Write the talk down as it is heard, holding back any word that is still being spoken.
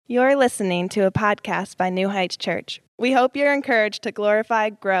You're listening to a podcast by New Heights Church. We hope you're encouraged to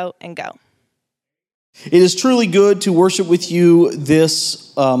glorify, grow, and go. It is truly good to worship with you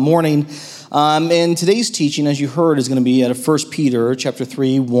this morning. And today's teaching, as you heard, is going to be out of 1 Peter chapter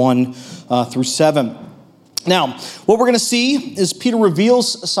 3, 1 through 7. Now, what we're going to see is Peter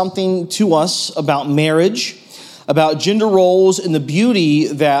reveals something to us about marriage, about gender roles, and the beauty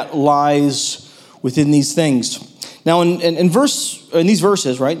that lies within these things. Now, in these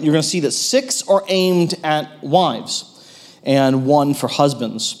verses, right, you're going to see that 6 are aimed at wives and 1 for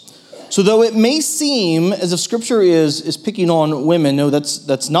husbands. So though it may seem as if Scripture is picking on women, no,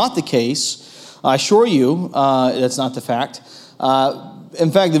 that's not the case. I assure you that's not the fact.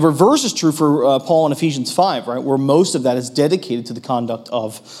 In fact, the reverse is true for Paul in Ephesians 5, right, where most of that is dedicated to the conduct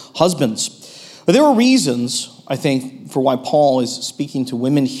of husbands. But there are reasons, I think, for why Paul is speaking to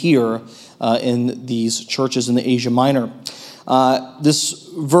women here in these churches in the Asia Minor. This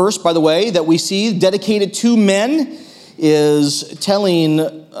verse, by the way, that we see dedicated to men is telling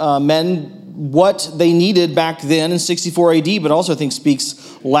men what they needed back then in 64 AD, but also I think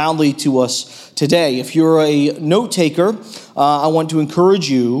speaks loudly to us today. If you're a note taker, I want to encourage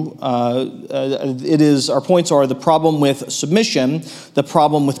you. Our points are the problem with submission, the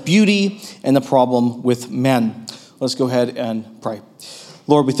problem with beauty, and the problem with men. Let's go ahead and pray.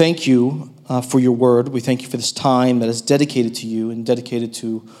 Lord, we thank you for your word. We thank you for this time that is dedicated to you and dedicated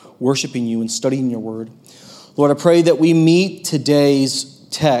to worshiping you and studying your word. Lord, I pray that we meet today's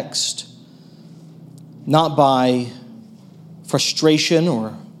text not by frustration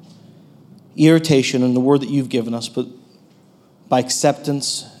or irritation in the word that you've given us, but by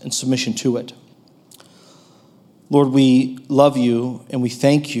acceptance and submission to it. Lord, we love you and we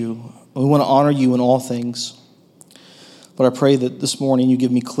thank you. And we want to honor you in all things. Lord, I pray that this morning you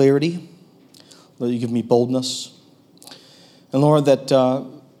give me clarity. Lord, you give me boldness. And Lord, that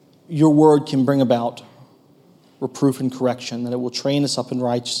your word can bring about reproof and correction, that it will train us up in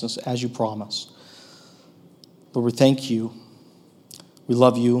righteousness as you promise. Lord, we thank you. We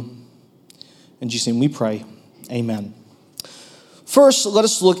love you. In Jesus' name we pray. Amen. First, let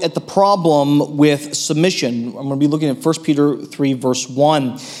us look at the problem with submission. I'm going to be looking at 1 Peter 3, verse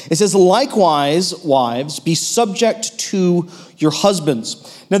 1. It says, "Likewise, wives, be subject to your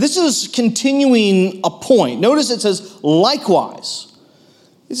husbands." Now, this is continuing a point. Notice it says, likewise.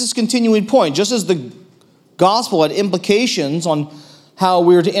 This is a continuing point. Just as the gospel had implications on how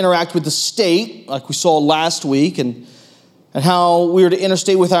we are to interact with the state, like we saw last week, and how we are to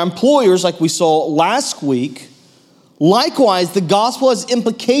interstate with our employers, like we saw last week. Likewise, the gospel has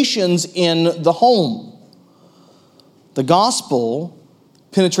implications in the home. The gospel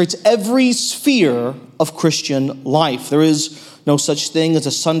penetrates every sphere of Christian life. There is no such thing as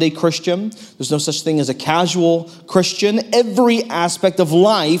a Sunday Christian. There's no such thing as a casual Christian. Every aspect of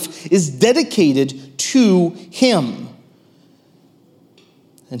life is dedicated to him.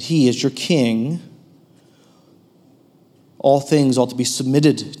 And he is your king. All things ought to be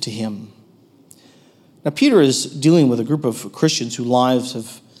submitted to him. Now, Peter is dealing with a group of Christians whose lives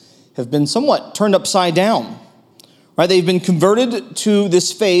have been somewhat turned upside down. Right? They've been converted to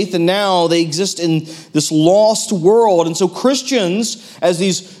this faith, and now they exist in this lost world. And so Christians, as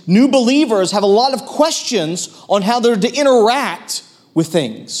these new believers, have a lot of questions on how they're to interact with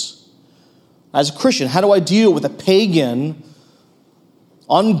things. As a Christian, how do I deal with a pagan,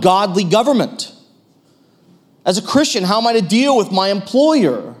 ungodly government? As a Christian, how am I to deal with my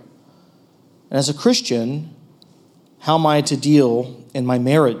employer? And as a Christian, how am I to deal in my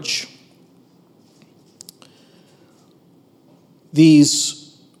marriage?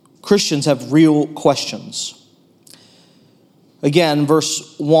 These Christians have real questions. Again,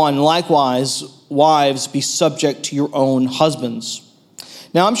 verse 1, "Likewise, wives, be subject to your own husbands."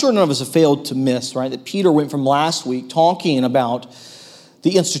 Now, I'm sure none of us have failed to miss, right, that Peter went from last week talking about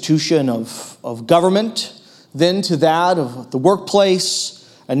the institution of government, then to that of the workplace,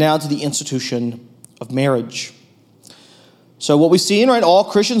 and now to the institution of marriage. So what we see, right, all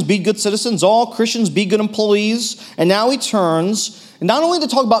Christians be good citizens, all Christians be good employees, and now he turns, and not only to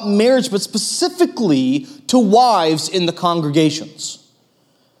talk about marriage, but specifically to wives in the congregations.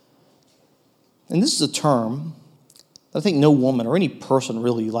 And this is a term that I think no woman or any person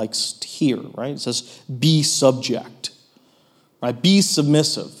really likes to hear, right? It says, be subject, right? Be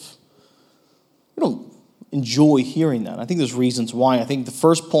submissive. We don't enjoy hearing that. I think there's reasons why. I think the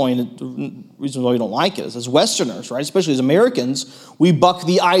first point, the reason why we don't like it is as Westerners, right, especially as Americans, we buck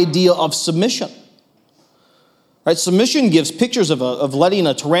the idea of submission. Right? Submission gives pictures of letting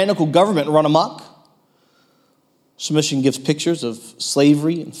a tyrannical government run amok. Submission gives pictures of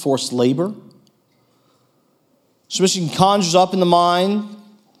slavery and forced labor. Submission conjures up in the mind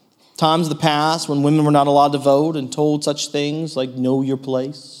times of the past when women were not allowed to vote and told such things like, know your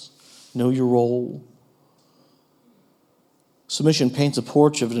place, know your role. Submission paints a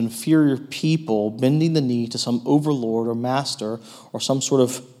portrait of an inferior people bending the knee to some overlord or master or some sort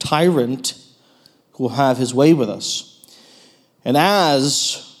of tyrant who will have his way with us. And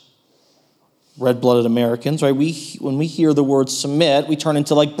as red-blooded Americans, right, when we hear the word submit, we turn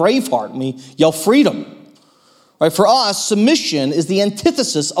into like Braveheart and we yell freedom. Right? For us, submission is the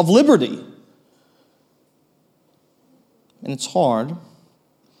antithesis of liberty. And it's hard.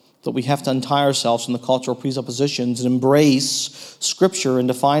 That we have to untie ourselves from the cultural presuppositions and embrace Scripture and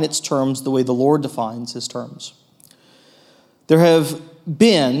define its terms the way the Lord defines his terms. There have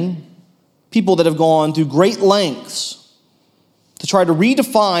been people that have gone through great lengths to try to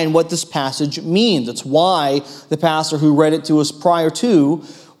redefine what this passage means. It's why the pastor who read it to us prior to,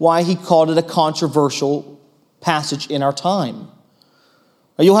 why he called it a controversial passage in our time.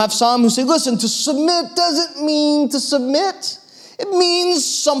 You'll have some who say, listen, to submit doesn't mean to submit. It means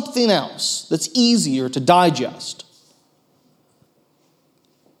something else that's easier to digest.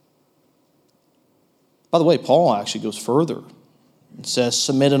 By the way, Paul actually goes further and says,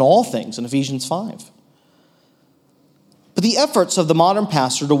 submit in all things in Ephesians 5. But the efforts of the modern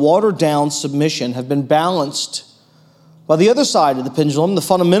pastor to water down submission have been balanced by the other side of the pendulum, the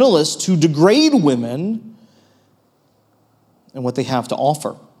fundamentalists who degrade women and what they have to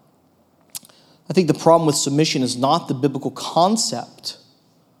offer. I think the problem with submission is not the biblical concept,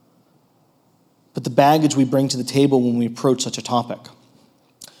 but the baggage we bring to the table when we approach such a topic.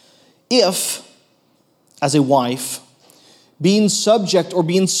 If, as a wife, being subject or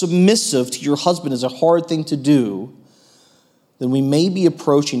being submissive to your husband is a hard thing to do, then we may be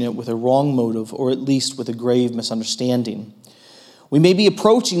approaching it with a wrong motive or at least with a grave misunderstanding. We may be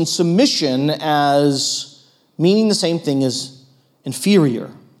approaching submission as meaning the same thing as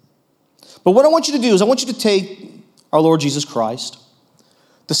inferior. But what I want you to do is I want you to take our Lord Jesus Christ,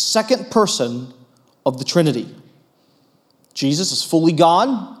 the second person of the Trinity. Jesus is fully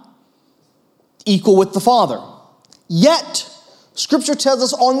God, equal with the Father. Yet, Scripture tells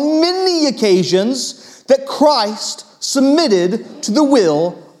us on many occasions that Christ submitted to the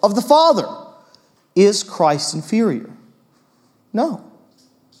will of the Father. Is Christ inferior? No.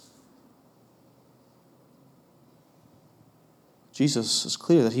 Jesus is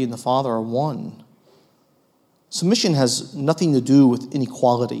clear that he and the Father are one. Submission has nothing to do with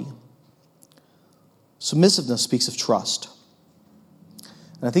inequality. Submissiveness speaks of trust.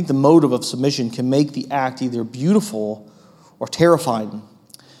 And I think the motive of submission can make the act either beautiful or terrifying.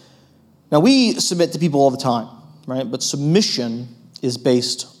 Now, we submit to people all the time, right? But submission is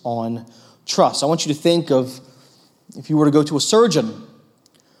based on trust. I want you to think of if you were to go to a surgeon,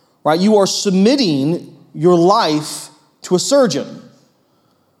 right? You are submitting your life to a surgeon.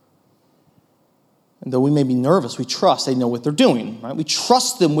 And though we may be nervous, we trust they know what they're doing, right? We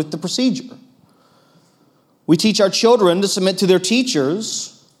trust them with the procedure. We teach our children to submit to their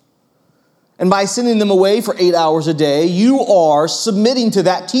teachers, and by sending them away for 8 hours a day, you are submitting to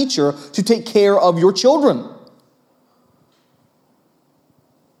that teacher to take care of your children.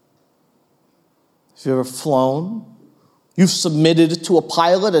 If you've ever flown, you've submitted to a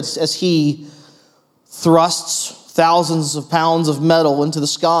pilot as he thrusts thousands of pounds of metal into the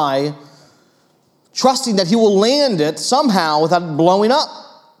sky, trusting that he will land it somehow without it blowing up.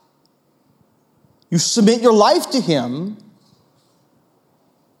 You submit your life to him,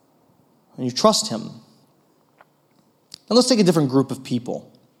 and you trust him. Now let's take a different group of people.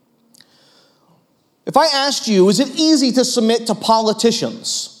 If I asked you, is it easy to submit to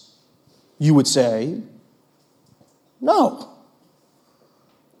politicians? You would say, no.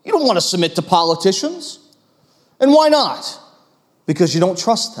 You don't want to submit to politicians. And why not? Because you don't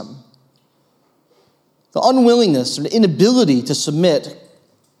trust them. The unwillingness or the inability to submit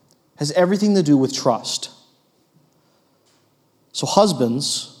has everything to do with trust. So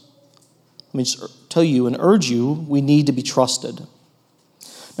husbands, let me just tell you and urge you, we need to be trusted.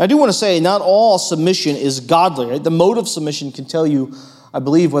 Now, I do want to say not all submission is godly. Right? The mode of submission can tell you, I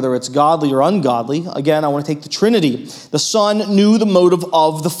believe, whether it's godly or ungodly. Again, I want to take the Trinity. The Son knew the motive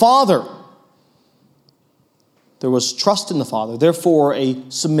of the Father. There was trust in the Father, therefore a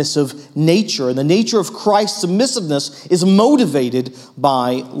submissive nature. And the nature of Christ's submissiveness is motivated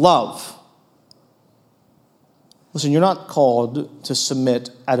by love. Listen, you're not called to submit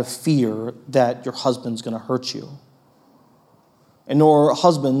out of fear that your husband's going to hurt you. And nor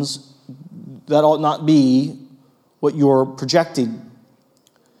husbands, that ought not be what you're projecting.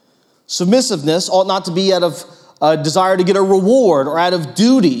 Submissiveness ought not to be out of a desire to get a reward or out of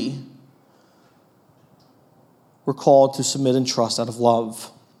duty. We're called to submit and trust out of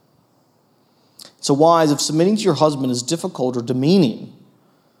love. So wives, if submitting to your husband is difficult or demeaning,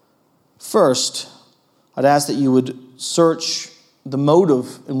 first, I'd ask that you would search the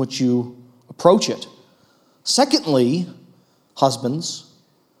motive in which you approach it. Secondly, husbands,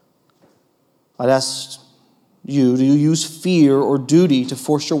 I'd ask you, do you use fear or duty to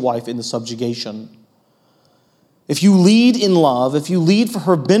force your wife into subjugation? If you lead in love, if you lead for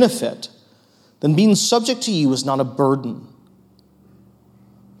her benefit, then being subject to you is not a burden.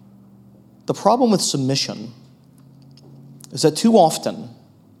 The problem with submission is that too often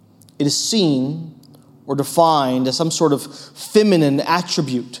it is seen or defined as some sort of feminine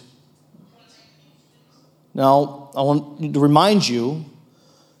attribute. Now, I want to remind you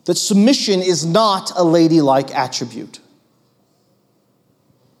that submission is not a ladylike attribute.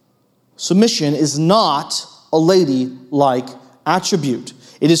 Submission is not a ladylike attribute.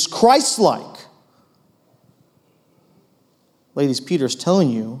 It is Christ-like. Ladies, Peter is telling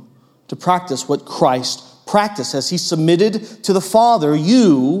you to practice what Christ practiced. As he submitted to the Father,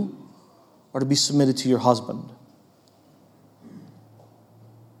 you are to be submitted to your husband.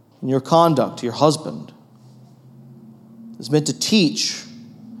 And your conduct to your husband is meant to teach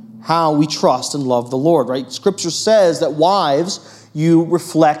how we trust and love the Lord, right? Scripture says that wives, you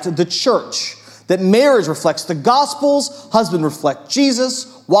reflect the church. That marriage reflects the Gospels, husband reflect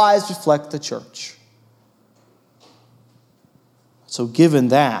Jesus, wives reflect the church. So given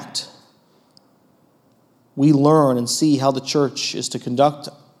that, we learn and see how the church is to conduct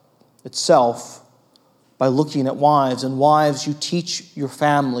itself by looking at wives. And wives, you teach your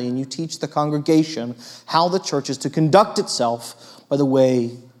family and you teach the congregation how the church is to conduct itself by the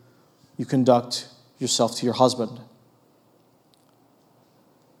way you conduct yourself to your husband.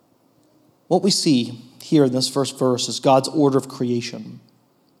 What we see here in this first verse is God's order of creation.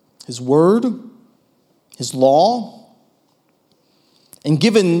 His word, his law, and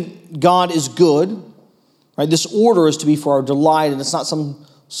given God is good, right, this order is to be for our delight, and it's not some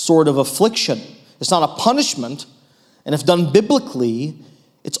sort of affliction. It's not a punishment, and if done biblically,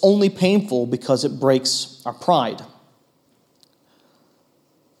 it's only painful because it breaks our pride.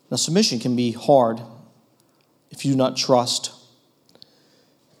 Now, submission can be hard if you do not trust,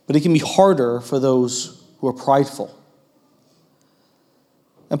 but it can be harder for those who are prideful.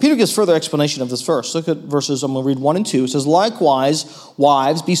 And Peter gives further explanation of this verse. Look at verses, I'm going to read 1 and 2. It says, likewise,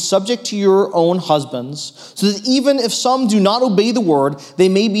 wives, be subject to your own husbands, so that even if some do not obey the word, they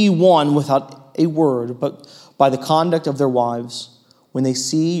may be won without a word, but by the conduct of their wives, when they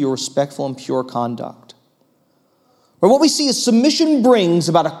see your respectful and pure conduct. But what we see is submission brings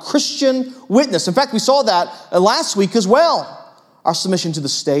about a Christian witness. In fact, we saw that last week as well. Our submission to the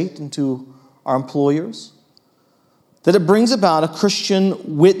state and to our employers. That it brings about a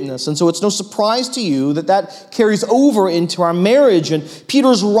Christian witness. And so it's no surprise to you that that carries over into our marriage. And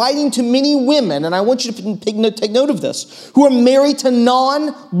Peter's writing to many women, and I want you to take note of this, who are married to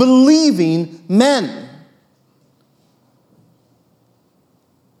non-believing men.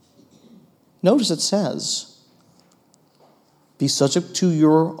 Notice it says, be subject to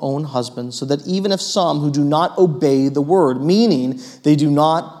your own husbands, so that even if some who do not obey the word, meaning they do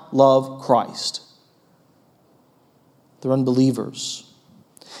not love Christ, they're unbelievers.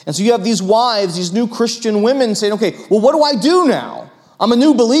 And so you have these wives, these new Christian women saying, okay, well, what do I do now? I'm a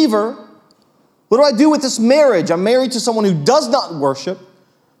new believer. What do I do with this marriage? I'm married to someone who does not worship.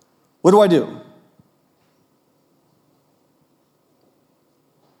 What do I do?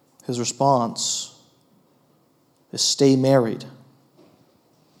 His response is stay married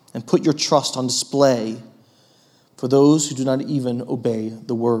and put your trust on display for those who do not even obey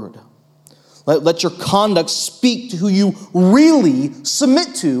the word. Let your conduct speak to who you really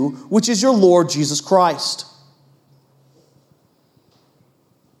submit to, which is your Lord Jesus Christ.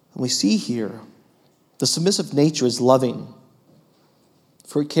 And we see here the submissive nature is loving,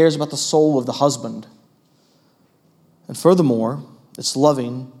 for it cares about the soul of the husband. And furthermore, it's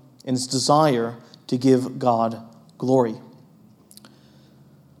loving in its desire to give God glory.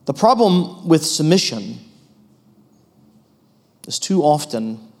 The problem with submission is too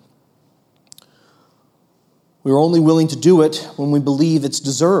often we're only willing to do it when we believe it's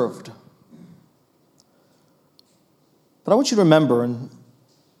deserved. But I want you to remember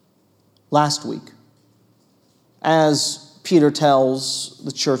last week, as Peter tells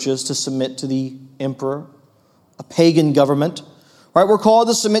the churches to submit to the emperor, a pagan government, right? We're called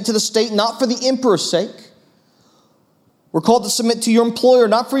to submit to the state not for the emperor's sake. We're called to submit to your employer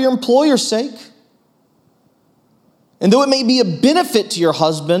not for your employer's sake. And though it may be a benefit to your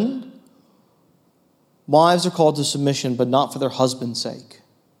husband, wives are called to submission, but not for their husband's sake.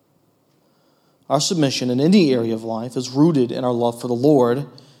 Our submission in any area of life is rooted in our love for the Lord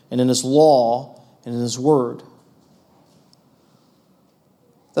and in His law and in His Word.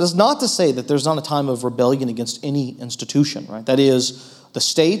 That is not to say that there's not a time of rebellion against any institution, right? That is, the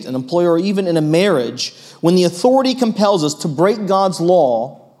state, an employer, or even in a marriage, when the authority compels us to break God's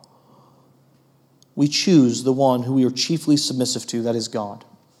law, we choose the one who we are chiefly submissive to, that is God.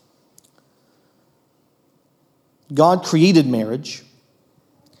 God created marriage,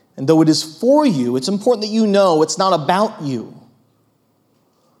 and though it is for you, it's important that you know it's not about you.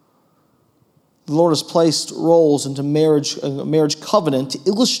 The Lord has placed roles into a marriage covenant to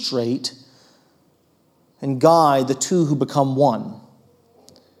illustrate and guide the two who become one.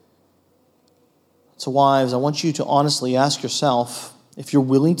 So wives, I want you to honestly ask yourself if you're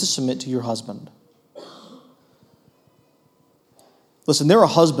willing to submit to your husband. Listen, there are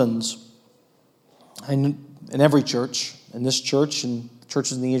husbands in every church, in this church, and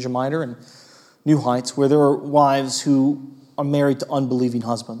churches in the Asia Minor and New Heights, where there are wives who are married to unbelieving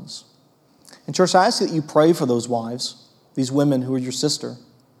husbands. And church, I ask that you pray for those wives, these women who are your sisters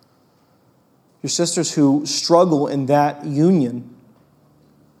who struggle in that union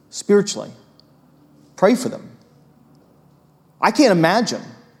spiritually. Pray for them. I can't imagine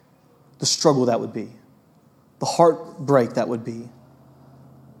the struggle that would be, the heartbreak that would be,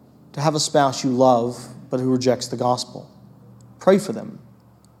 to have a spouse you love but who rejects the gospel. Pray for them,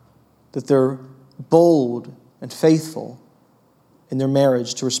 that they're bold and faithful in their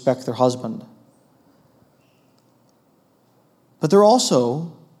marriage to respect their husband. But there are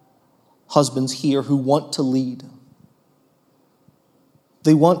also husbands here who want to lead.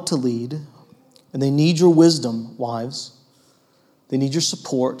 They want to lead, and they need your wisdom, wives. They need your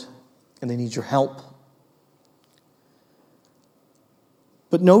support, and they need your help.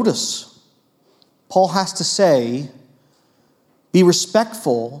 But notice, Paul has to say, be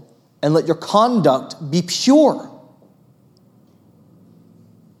respectful and let your conduct be pure.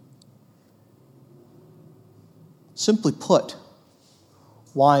 Simply put,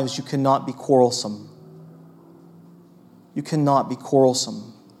 wives, you cannot be quarrelsome. You cannot be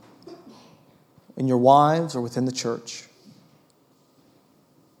quarrelsome in your wives or within the church.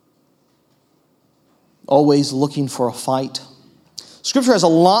 Always looking for a fight. Scripture has a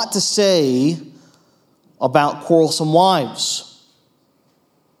lot to say about quarrelsome wives.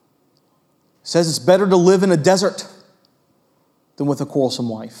 It says it's better to live in a desert than with a quarrelsome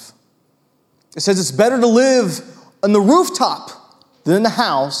wife. It says it's better to live on the rooftop than in the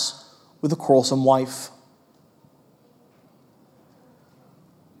house with a quarrelsome wife.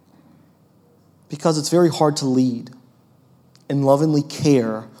 Because it's very hard to lead and lovingly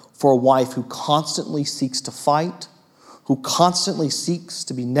care for a wife who constantly seeks to fight, who constantly seeks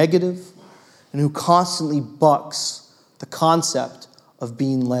to be negative, and who constantly bucks the concept of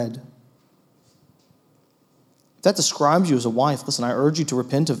being led. If that describes you as a wife, listen, I urge you to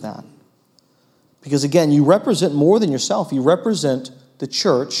repent of that. Because again, you represent more than yourself. You represent the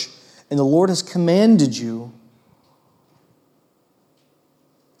church, and the Lord has commanded you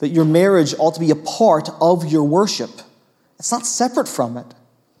that your marriage ought to be a part of your worship. It's not separate from it.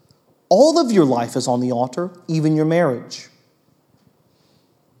 All of your life is on the altar, even your marriage.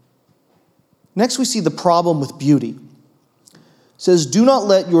 Next, we see the problem with beauty. It says, do not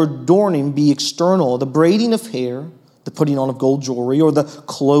let your adorning be external, the braiding of hair, the putting on of gold jewelry, or the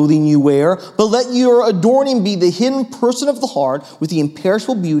clothing you wear, but let your adorning be the hidden person of the heart with the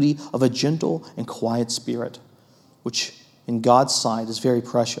imperishable beauty of a gentle and quiet spirit, which in God's sight is very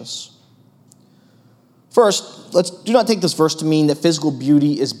precious. First, do not take this verse to mean that physical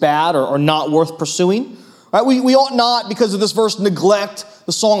beauty is bad or not worth pursuing. Right? We ought not, because of this verse, neglect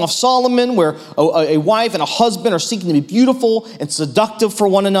the Song of Solomon, where a wife and a husband are seeking to be beautiful and seductive for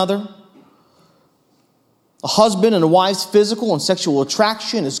one another. A husband and a wife's physical and sexual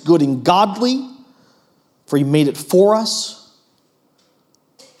attraction is good and godly, for He made it for us.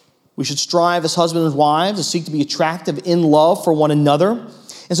 We should strive as husbands and wives to seek to be attractive in love for one another.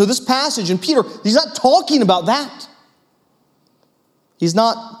 And so this passage in Peter, he's not talking about that. He's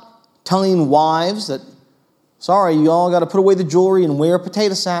not telling wives that, sorry, you all got to put away the jewelry and wear a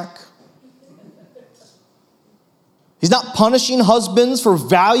potato sack. He's not punishing husbands for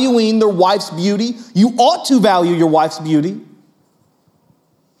valuing their wife's beauty. You ought to value your wife's beauty.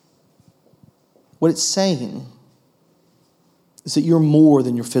 What it's saying is that you're more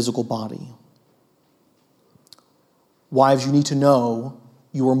than your physical body. Wives, you need to know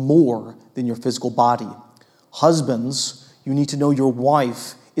you are more than your physical body. Husbands, you need to know your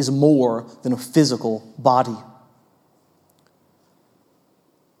wife is more than a physical body.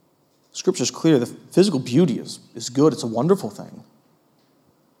 Scripture is clear. The physical beauty is good. It's a wonderful thing.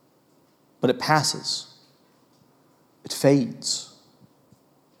 But it passes. It fades.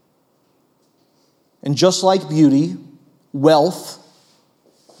 And just like beauty, wealth,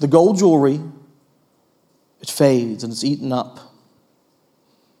 the gold jewelry, it fades and it's eaten up.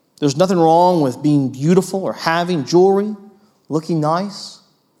 There's nothing wrong with being beautiful or having jewelry, looking nice.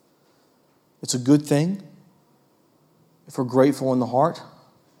 It's a good thing if we're grateful in the heart.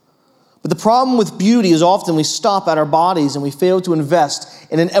 But the problem with beauty is often we stop at our bodies and we fail to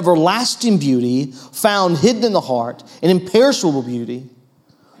invest in an everlasting beauty found hidden in the heart, an imperishable beauty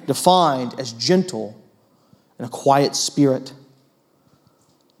defined as gentle and a quiet spirit.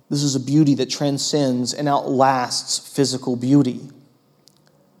 This is a beauty that transcends and outlasts physical beauty.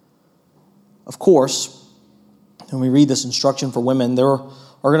 Of course, when we read this instruction for women, there are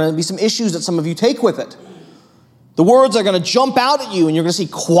going to be some issues that some of you take with it. The words are going to jump out at you and you're going to see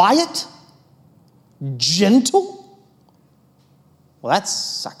quiet, gentle. Well, that's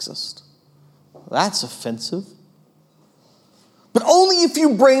sexist. That's offensive. But only if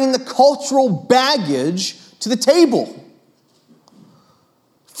you bring the cultural baggage to the table.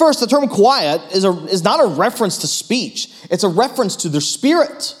 First, the term quiet is not a reference to speech. It's a reference to their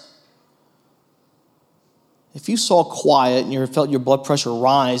spirit. If you saw quiet and you felt your blood pressure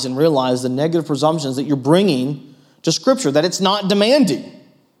rise and realized the negative presumptions that you're bringing to Scripture, that it's not demanding.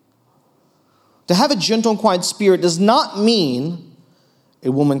 To have a gentle and quiet spirit does not mean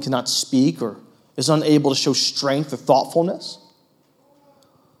a woman cannot speak or is unable to show strength or thoughtfulness.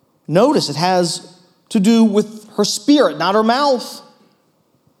 Notice it has to do with her spirit, not her mouth.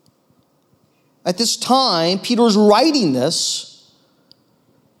 At this time, Peter is writing this.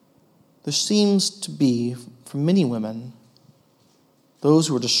 There seems to be, for many women, those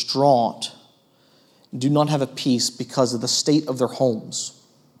who are distraught and do not have a peace because of the state of their homes,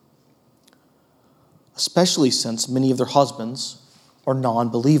 especially since many of their husbands are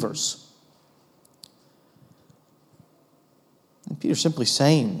non-believers. And Peter's simply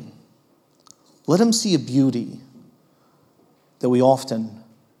saying, let him see a beauty that we often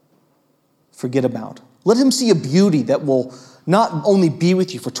forget about. Let him see a beauty that will not only be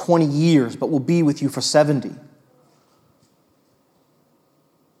with you for 20 years, but will be with you for 70.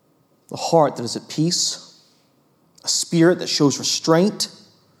 The heart that is at peace, a spirit that shows restraint,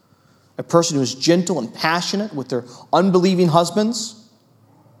 a person who is gentle and passionate with their unbelieving husbands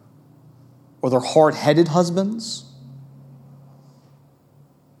or their hard-headed husbands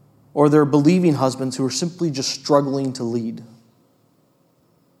or their believing husbands who are simply just struggling to lead.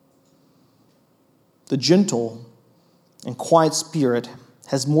 The gentle and quiet spirit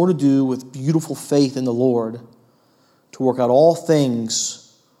has more to do with beautiful faith in the Lord to work out all things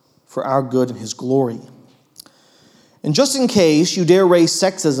for our good and His glory. And just in case you dare raise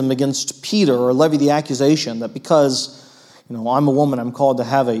sexism against Peter or levy the accusation that because, I'm a woman, I'm called to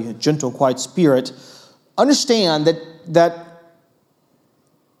have a gentle, quiet spirit, understand that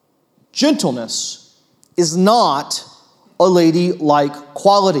gentleness is not a ladylike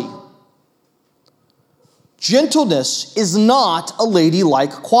quality. Gentleness is not a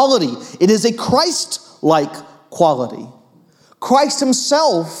ladylike quality. It is a Christ-like quality. Christ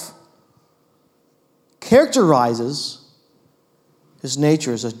Himself characterizes His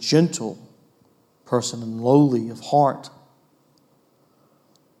nature as a gentle person and lowly of heart.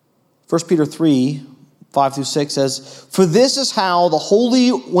 1 Peter 3, 5-6 says, "For this is how the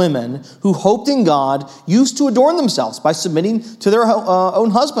holy women who hoped in God used to adorn themselves by submitting to their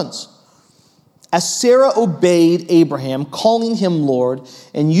own husbands. As Sarah obeyed Abraham, calling him Lord,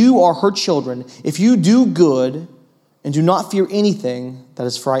 and you are her children, if you do good and do not fear anything that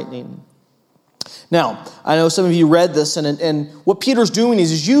is frightening." Now, I know some of you read this, and what Peter's doing is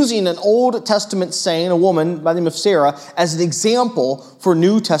he's using an Old Testament saint, a woman by the name of Sarah, as an example for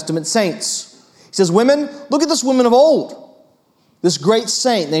New Testament saints. He says, women, look at this woman of old, this great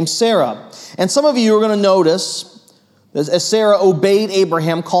saint named Sarah. And some of you are going to notice, as Sarah obeyed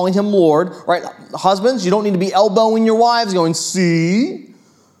Abraham, calling him Lord, right? Husbands, you don't need to be elbowing your wives going, see,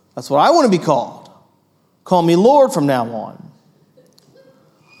 that's what I want to be called. Call me Lord from now on.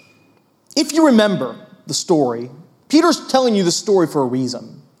 If you remember the story, Peter's telling you the story for a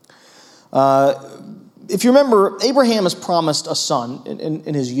reason. If you remember, Abraham has promised a son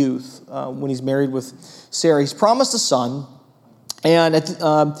in his youth when he's married with Sarah. He's promised a son, and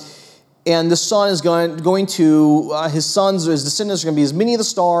the son is going to, his descendants are going to be as many of the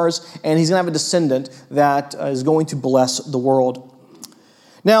stars, and he's going to have a descendant that is going to bless the world.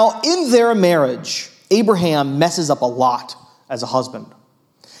 Now, in their marriage, Abraham messes up a lot as a husband.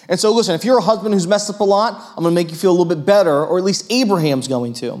 And so listen, if you're a husband who's messed up a lot, I'm going to make you feel a little bit better, or at least Abraham's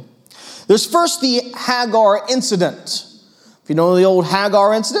going to. There's first the Hagar incident. If you know the old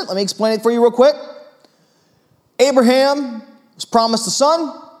Hagar incident, let me explain it for you real quick. Abraham was promised a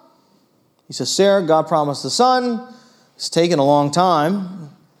son. He says, Sarah, God promised a son. It's taken a long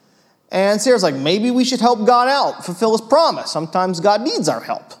time. And Sarah's like, maybe we should help God out, fulfill his promise. Sometimes God needs our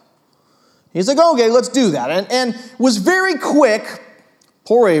help. He's like, okay, let's do that. And was very quick,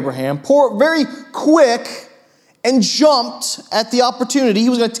 poor Abraham, very quick, and jumped at the opportunity. He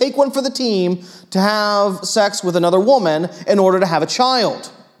was going to take one for the team to have sex with another woman in order to have a child.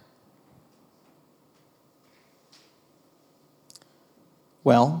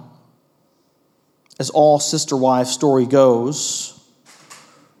 Well, as all sister-wife story goes,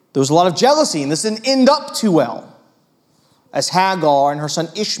 there was a lot of jealousy, and this didn't end up too well, as Hagar and her son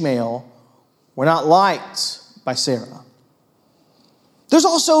Ishmael were not liked by Sarah. There's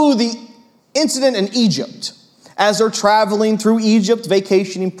also the incident in Egypt. As they're traveling through Egypt,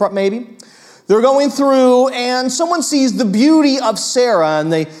 vacationing maybe, they're going through, and someone sees the beauty of Sarah,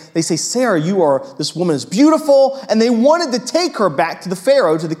 and they say, Sarah, this woman is beautiful, and they wanted to take her back to the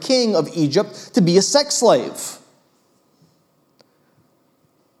Pharaoh, to the king of Egypt, to be a sex slave.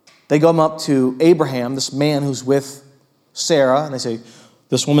 They come up to Abraham, this man who's with Sarah, and they say,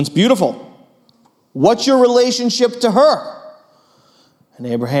 this woman's beautiful. What's your relationship to her? And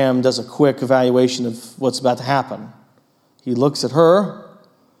Abraham does a quick evaluation of what's about to happen. He looks at her.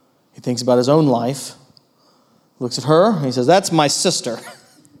 He thinks about his own life. Looks at her, and he says, that's my sister.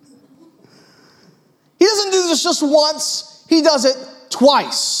 He doesn't do this just once. He does it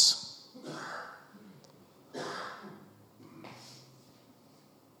twice.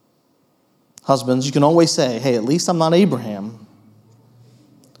 Husbands, you can always say, hey, at least I'm not Abraham,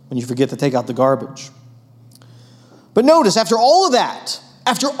 when you forget to take out the garbage. But notice, after all of that,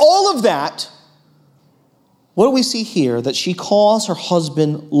 what do we see here? That she calls her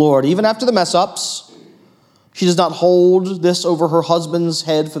husband Lord. Even after the mess-ups, she does not hold this over her husband's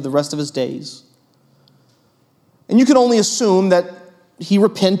head for the rest of his days. And you can only assume that he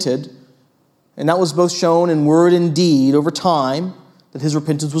repented, and that was both shown in word and deed over time, that his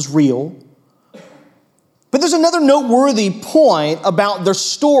repentance was real. But there's another noteworthy point about their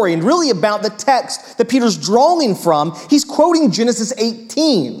story and really about the text that Peter's drawing from. He's quoting Genesis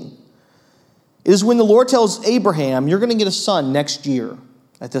 18. It is when the Lord tells Abraham, you're going to get a son next year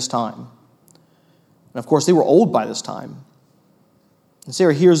at this time. And of course, they were old by this time. And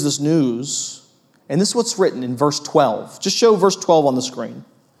Sarah hears this news, and this is what's written in verse 12. Just show verse 12 on the screen.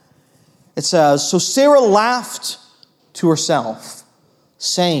 It says, so Sarah laughed to herself,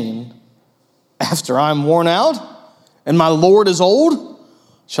 saying, after I'm worn out and my Lord is old,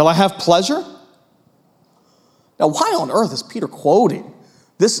 shall I have pleasure? Now, why on earth is Peter quoting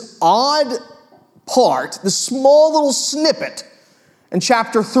this odd part, this small little snippet in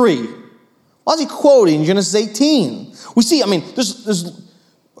chapter 3? Why is he quoting Genesis 18? We see,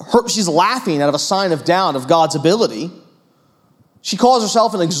 she's laughing out of a sign of doubt of God's ability. She calls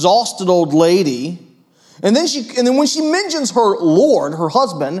herself an exhausted old lady. And then when she mentions her Lord, her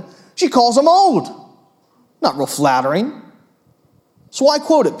husband, she calls him old. Not real flattering. So why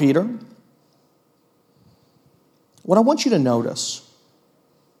quote it, Peter? What I want you to notice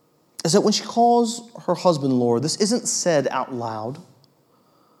is that when she calls her husband Lord, this isn't said out loud.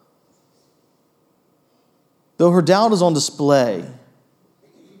 Though her doubt is on display,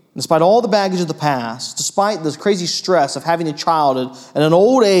 despite all the baggage of the past, despite the crazy stress of having a child at an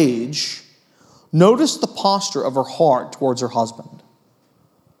old age, notice the posture of her heart towards her husband.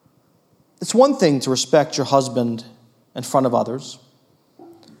 It's one thing to respect your husband in front of others,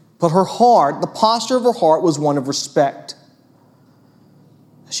 but her heart, the posture of her heart was one of respect.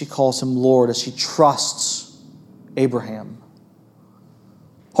 As she calls him Lord, as she trusts Abraham.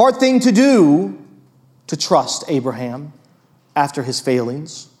 Hard thing to do to trust Abraham after his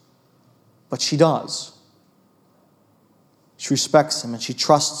failings, but she does. She respects him and she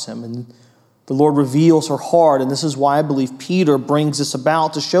trusts him, and the Lord reveals her heart, and this is why I believe Peter brings this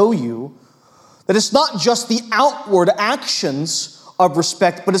about to show you that it's not just the outward actions of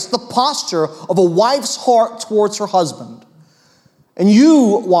respect, but it's the posture of a wife's heart towards her husband. And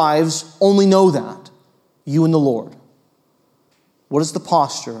you, wives, only know that, you and the Lord. What is the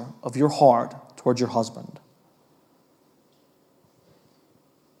posture of your heart towards your husband?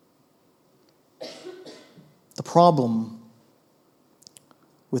 The problem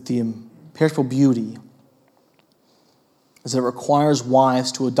with the imperishable beauty is that it requires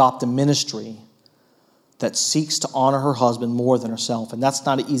wives to adopt a ministry that seeks to honor her husband more than herself. And that's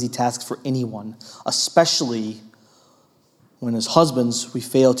not an easy task for anyone, especially when as husbands we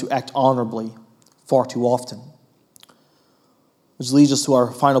fail to act honorably far too often. Which leads us to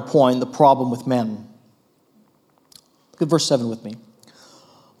our final point, the problem with men. Look at verse 7 with me.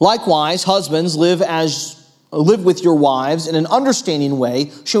 Likewise, husbands, live as live with your wives in an understanding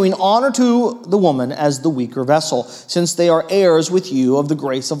way, showing honor to the woman as the weaker vessel, since they are heirs with you of the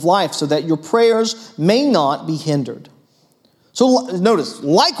grace of life, so that your prayers may not be hindered. So notice,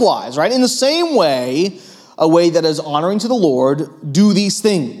 likewise, right, in the same way, a way that is honoring to the Lord, do these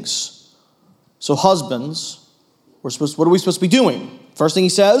things. So husbands, what are we supposed to be doing? First thing he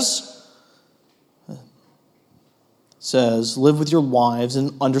says, live with your wives in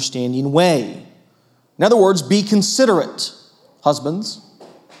an understanding way. In other words, be considerate, husbands.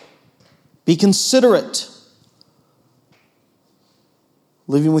 Be considerate.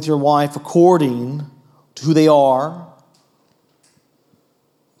 Living with your wife according to who they are,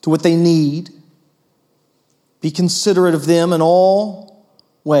 to what they need. Be considerate of them in all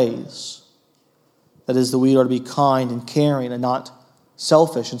ways. That is, that we are to be kind and caring and not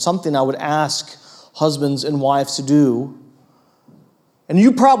selfish. And something I would ask husbands and wives to do, and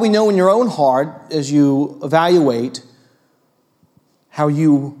you probably know in your own heart as you evaluate how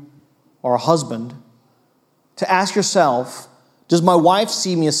you are a husband, to ask yourself, does my wife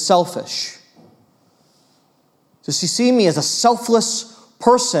see me as selfish? Does she see me as a selfless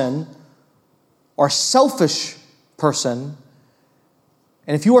person or a selfish person?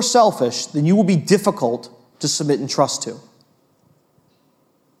 And if you are selfish, then you will be difficult to submit and trust to.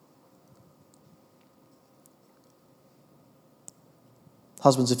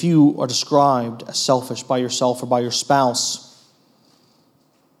 Husbands, if you are described as selfish by yourself or by your spouse,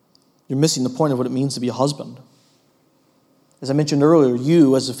 you're missing the point of what it means to be a husband. As I mentioned earlier,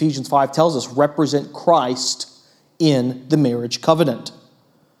 you, as Ephesians 5 tells us, represent Christ in the marriage covenant.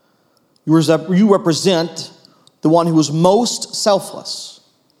 You represent the one who was most selfless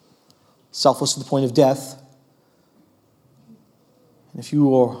to the point of death. And if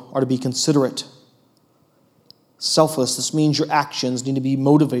you are to be considerate, selfless, this means your actions need to be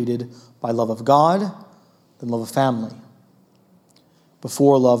motivated by love of God, then love of family,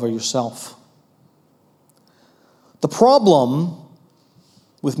 before love of yourself. The problem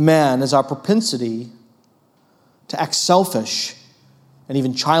with men is our propensity to act selfish and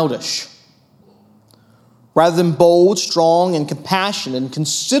even childish. Rather than bold, strong, and compassionate and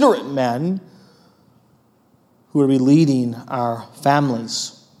considerate men who will be leading our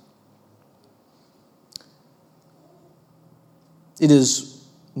families. It is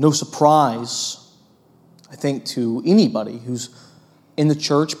no surprise, I think, to anybody who's in the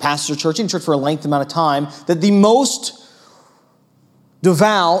church, pastor church, in church for a length amount of time, that the most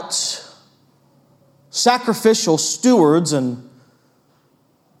devout, sacrificial stewards and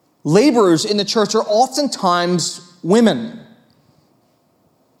laborers in the church are oftentimes women.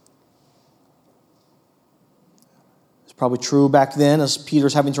 It's probably true back then, as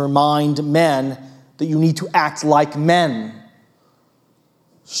Peter's having to remind men that you need to act like men.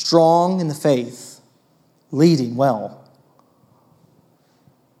 Strong in the faith, leading well.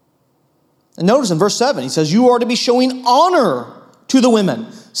 And notice in verse 7, he says, you are to be showing honor to the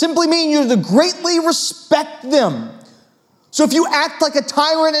women. Simply meaning you're to greatly respect them. So if you act like a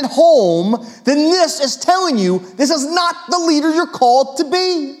tyrant at home, then this is telling you this is not the leader you're called to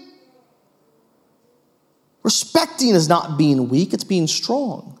be. Respecting is not being weak, it's being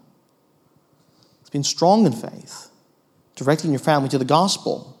strong. It's being strong in faith. Directing your family to the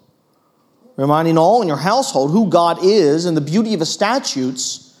gospel. Reminding all in your household who God is and the beauty of his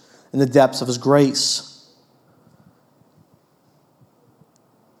statutes and the depths of his grace.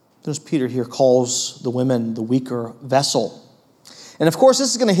 Notice Peter here calls the women the weaker vessel. And of course, this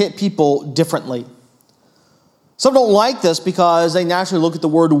is going to hit people differently. Some don't like this because they naturally look at the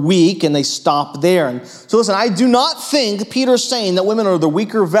word weak and they stop there. And so listen, I do not think Peter's saying that women are the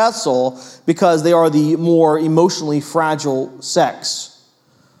weaker vessel because they are the more emotionally fragile sex.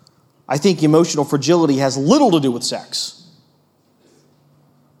 I think emotional fragility has little to do with sex.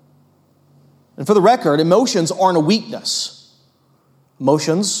 And for the record, emotions aren't a weakness.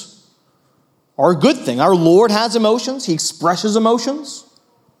 Emotions are a good thing. Our Lord has emotions. He expresses emotions.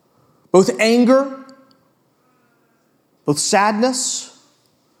 Both anger, both sadness.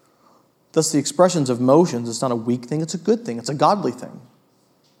 Thus, the expressions of emotions is not a weak thing, it's a good thing. It's a godly thing,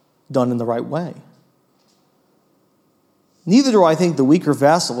 done in the right way. Neither do I think the weaker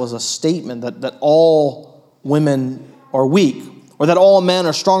vessel is a statement that all women are weak, or that all men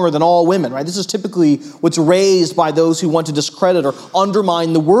are stronger than all women, right? This is typically what's raised by those who want to discredit or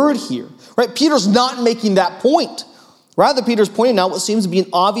undermine the word here, right? Peter's not making that point. Rather, Peter's pointing out what seems to be an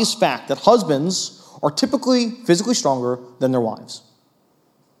obvious fact, that husbands are typically physically stronger than their wives.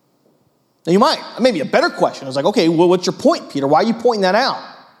 Now maybe a better question is like, okay, well, what's your point, Peter? Why are you pointing that out?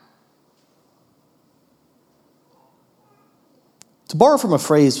 To borrow from a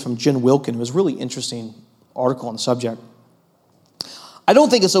phrase from Jen Wilkin, who has really interesting article on the subject. I don't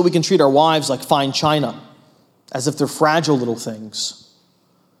think it's so we can treat our wives like fine china, as if they're fragile little things.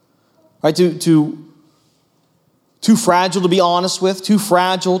 Right? Too fragile to be honest with, too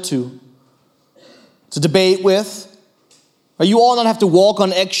fragile to debate with. You all not have to walk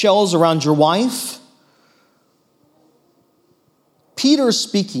on eggshells around your wife. Peter is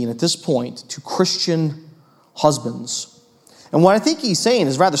speaking at this point to Christian husbands. And what I think he's saying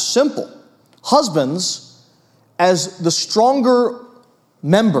is rather simple. Husbands, as the stronger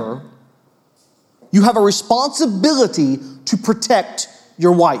member, you have a responsibility to protect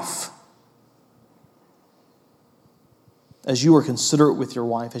your wife. As you are considerate with your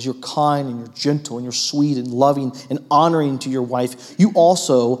wife, as you're kind and you're gentle and you're sweet and loving and honoring to your wife, you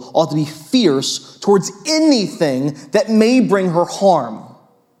also ought to be fierce towards anything that may bring her harm.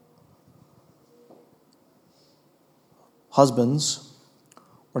 Husbands,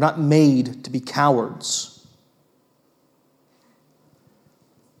 we're not made to be cowards.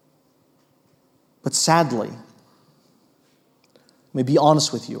 But sadly, let me be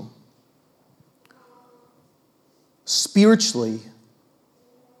honest with you. Spiritually,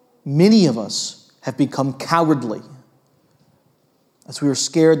 many of us have become cowardly as we are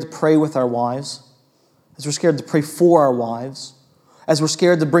scared to pray with our wives, as we're scared to pray for our wives, as we're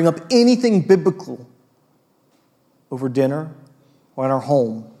scared to bring up anything biblical over dinner or in our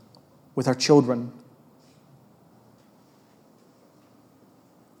home with our children.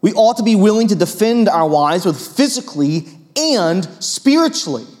 We ought to be willing to defend our wives both physically and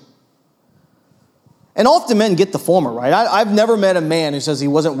spiritually. And often men get the former, right? I've never met a man who says he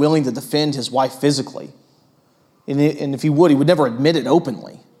wasn't willing to defend his wife physically. And if he would never admit it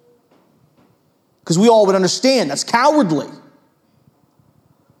openly. Because we all would understand that's cowardly.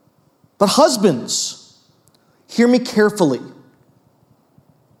 But husbands, hear me carefully.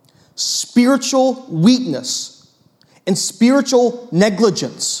 Spiritual weakness and spiritual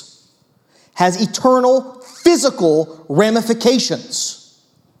negligence has eternal physical ramifications.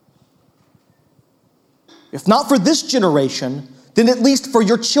 If not for this generation, then at least for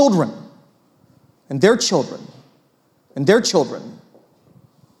your children and their children and their children.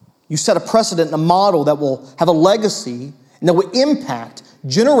 You set a precedent and a model that will have a legacy and that will impact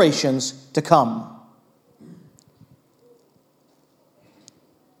generations to come.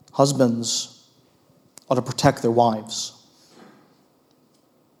 Husbands ought to protect their wives.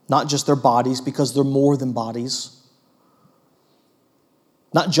 Not just their bodies, because they're more than bodies.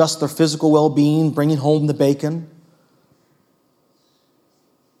 Not just their physical well-being, bringing home the bacon,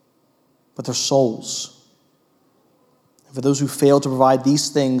 but their souls. And for those who fail to provide these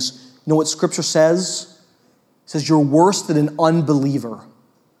things, you know what Scripture says? It says you're worse than an unbeliever. I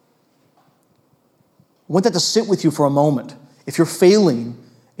want that to sit with you for a moment. If you're failing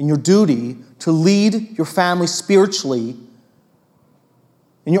in your duty to lead your family spiritually,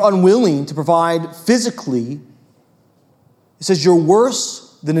 and you're unwilling to provide physically, it says you're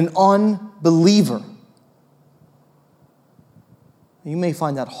worse than an unbeliever. You may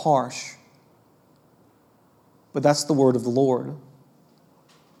find that harsh, but that's the word of the Lord.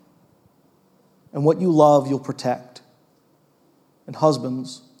 And what you love, you'll protect. And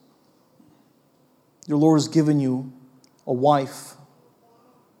husbands, your Lord has given you a wife,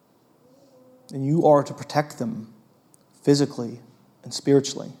 and you are to protect them physically and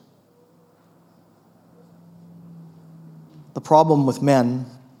spiritually. The problem with men,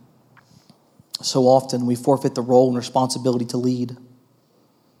 so often we forfeit the role and responsibility to lead.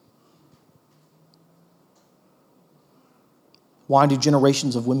 Why do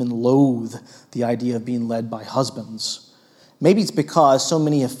generations of women loathe the idea of being led by husbands? Maybe it's because so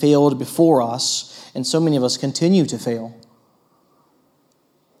many have failed before us, and so many of us continue to fail.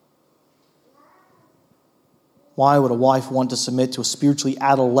 Why would a wife want to submit to a spiritually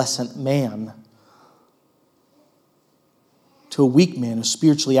adolescent man? To a weak man who's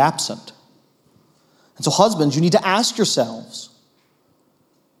spiritually absent. And so husbands, you need to ask yourselves,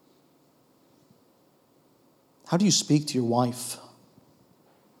 how do you speak to your wife?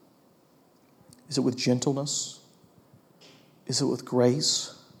 Is it with gentleness? Is it with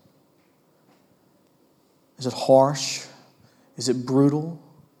grace? Is it harsh? Is it brutal?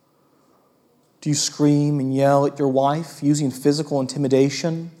 Do you scream and yell at your wife using physical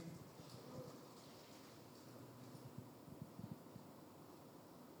intimidation?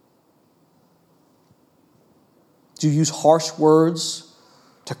 Do you use harsh words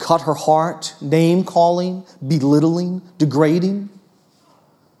to cut her heart, name-calling, belittling, degrading?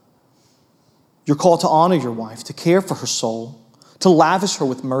 You're called to honor your wife, to care for her soul, to lavish her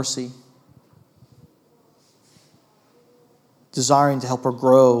with mercy, desiring to help her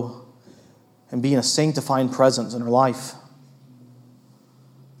grow and being a sanctifying presence in her life?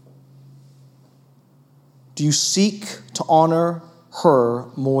 Do you seek to honor her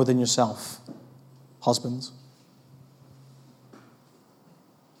more than yourself, husbands?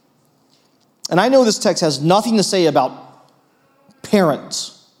 And I know this text has nothing to say about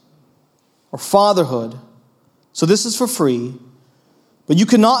parents or fatherhood, so this is for free. But you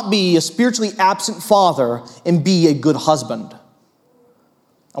cannot be a spiritually absent father and be a good husband.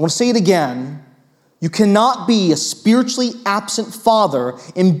 I want to say it again. You cannot be a spiritually absent father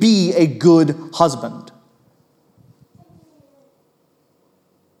and be a good husband.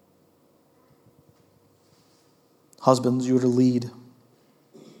 Husbands, you are to lead,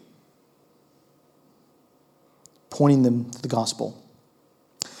 pointing them to the gospel.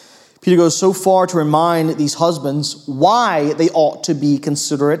 Peter goes so far to remind these husbands why they ought to be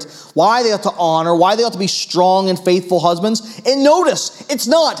considerate, why they ought to honor, why they ought to be strong and faithful husbands. And notice, it's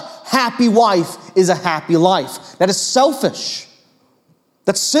not happy wife is a happy life. That is selfish.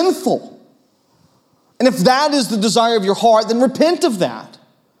 That's sinful. And if that is the desire of your heart, then repent of that.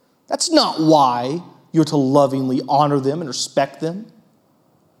 That's not why you're to lovingly honor them and respect them.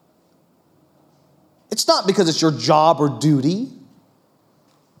 It's not because it's your job or duty.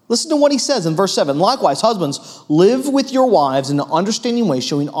 Listen to what he says in verse 7. Likewise, husbands, live with your wives in an understanding way,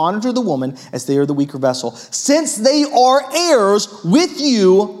 showing honor to the woman as they are the weaker vessel, since they are heirs with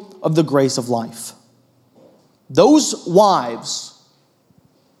you of the grace of life. Those wives,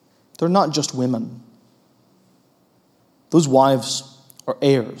 they're not just women. Those wives are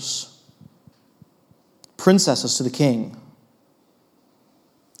heirs, princesses to the king.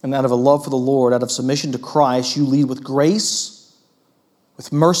 And out of a love for the Lord, out of submission to Christ, you lead with grace,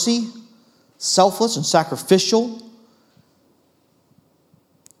 with mercy, selfless and sacrificial,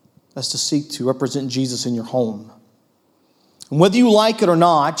 as to seek to represent Jesus in your home. And whether you like it or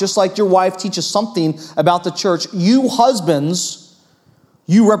not, just like your wife teaches something about the church, you husbands,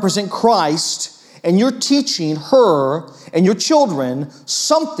 you represent Christ, and you're teaching her and your children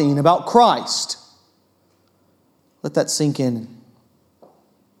something about Christ. Let that sink in.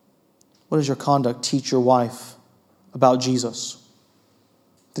 What does your conduct teach your wife about Jesus?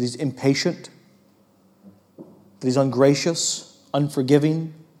 That he's impatient, that he's ungracious,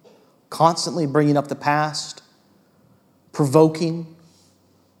 unforgiving, constantly bringing up the past, provoking,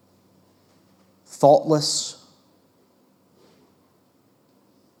 thoughtless?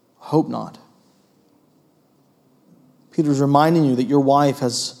 Hope not. Peter's reminding you that your wife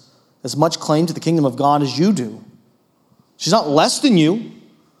has as much claim to the kingdom of God as you do. She's not less than you.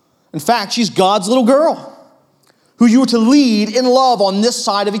 In fact, she's God's little girl, who you are to lead in love on this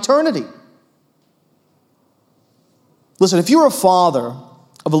side of eternity. Listen, if you're a father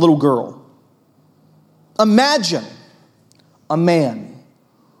of a little girl, imagine a man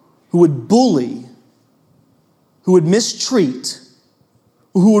who would bully, who would mistreat,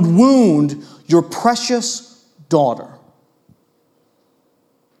 who would wound your precious daughter.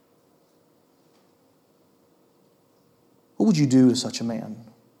 What would you do to such a man?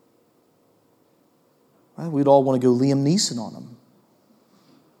 We'd all want to go Liam Neeson on him.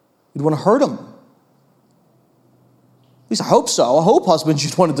 We'd want to hurt him. At least I hope so. I hope husbands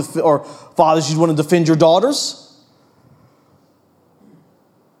you'd want to or fathers you'd want to defend your daughters.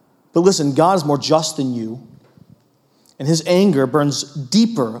 But listen, God is more just than you, and his anger burns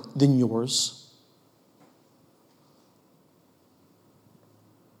deeper than yours.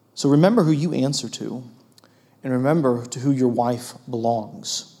 So remember who you answer to, and remember to who your wife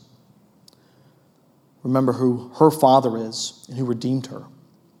belongs. Remember who her father is and who redeemed her.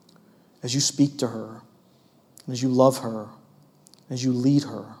 As you speak to her, and as you love her, as you lead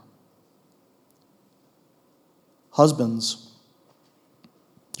her. Husbands,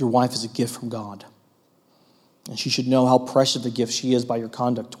 your wife is a gift from God. And she should know how precious a gift she is by your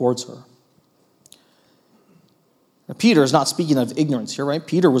conduct towards her. Now, Peter is not speaking of ignorance here, right?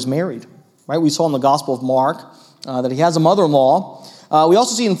 Peter was married, right? We saw in the Gospel of Mark that he has a mother-in-law. We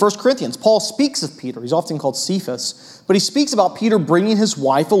also see in 1 Corinthians, Paul speaks of Peter. He's often called Cephas. But he speaks about Peter bringing his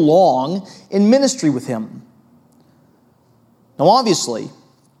wife along in ministry with him. Now, obviously,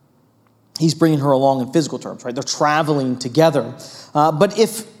 he's bringing her along in physical terms, right? They're traveling together. But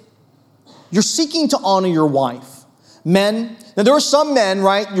if you're seeking to honor your wife, men, now there are some men,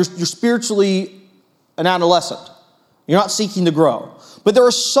 right? You're spiritually an adolescent. You're not seeking to grow. But there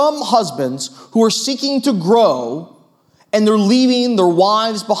are some husbands who are seeking to grow, and they're leaving their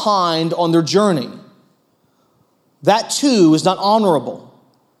wives behind on their journey. That too is not honorable.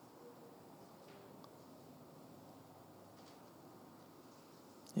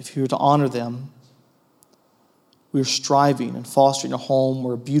 If you were to honor them, we are striving and fostering a home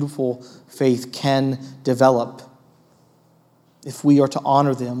where a beautiful faith can develop. If we are to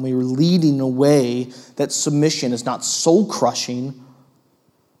honor them, we are leading in a way that submission is not soul-crushing,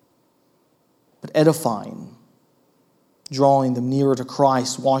 but edifying, drawing them nearer to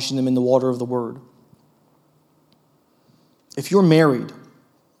Christ, washing them in the water of the Word. If you're married,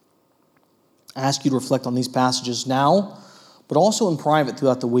 I ask you to reflect on these passages now, but also in private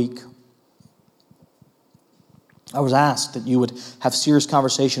throughout the week. I was asked that you would have serious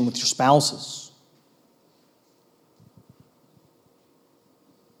conversation with your spouses,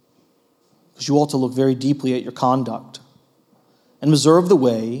 because you ought to look very deeply at your conduct and observe the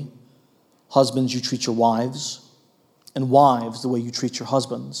way, husbands, you treat your wives, and wives, the way you treat your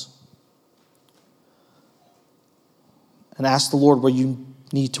husbands. And ask the Lord where you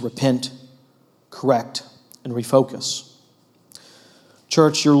need to repent, correct, and refocus.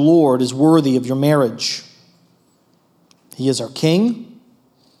 Church, your Lord is worthy of your marriage. He is our King.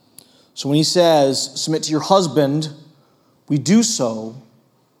 So when he says, submit to your husband, we do so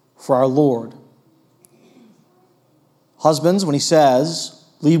for our Lord. Husbands, when he says,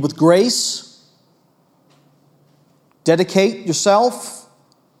 lead with grace, dedicate yourself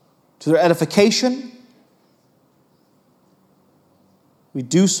to their edification, we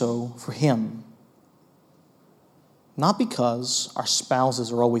do so for him. Not because our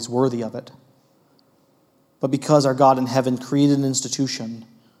spouses are always worthy of it, but because our God in heaven created an institution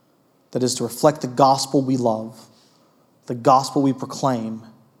that is to reflect the gospel we love, the gospel we proclaim,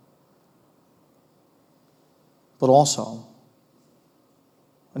 but also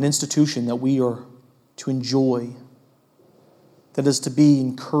an institution that we are to enjoy, that is to be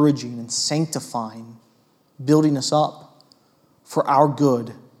encouraging and sanctifying, building us up for our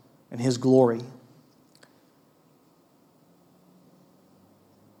good and his glory.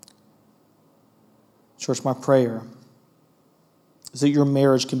 Church, my prayer is that your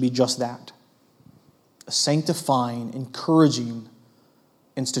marriage can be just that, a sanctifying, encouraging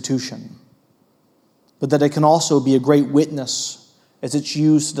institution, but that it can also be a great witness as it's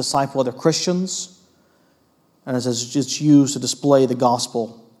used to disciple other Christians and as it's used to display the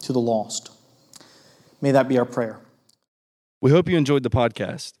gospel to the lost. May that be our prayer. We hope you enjoyed the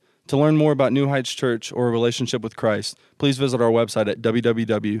podcast. To learn more about New Heights Church or a relationship with Christ, please visit our website at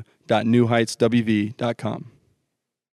www.newheightswv.com.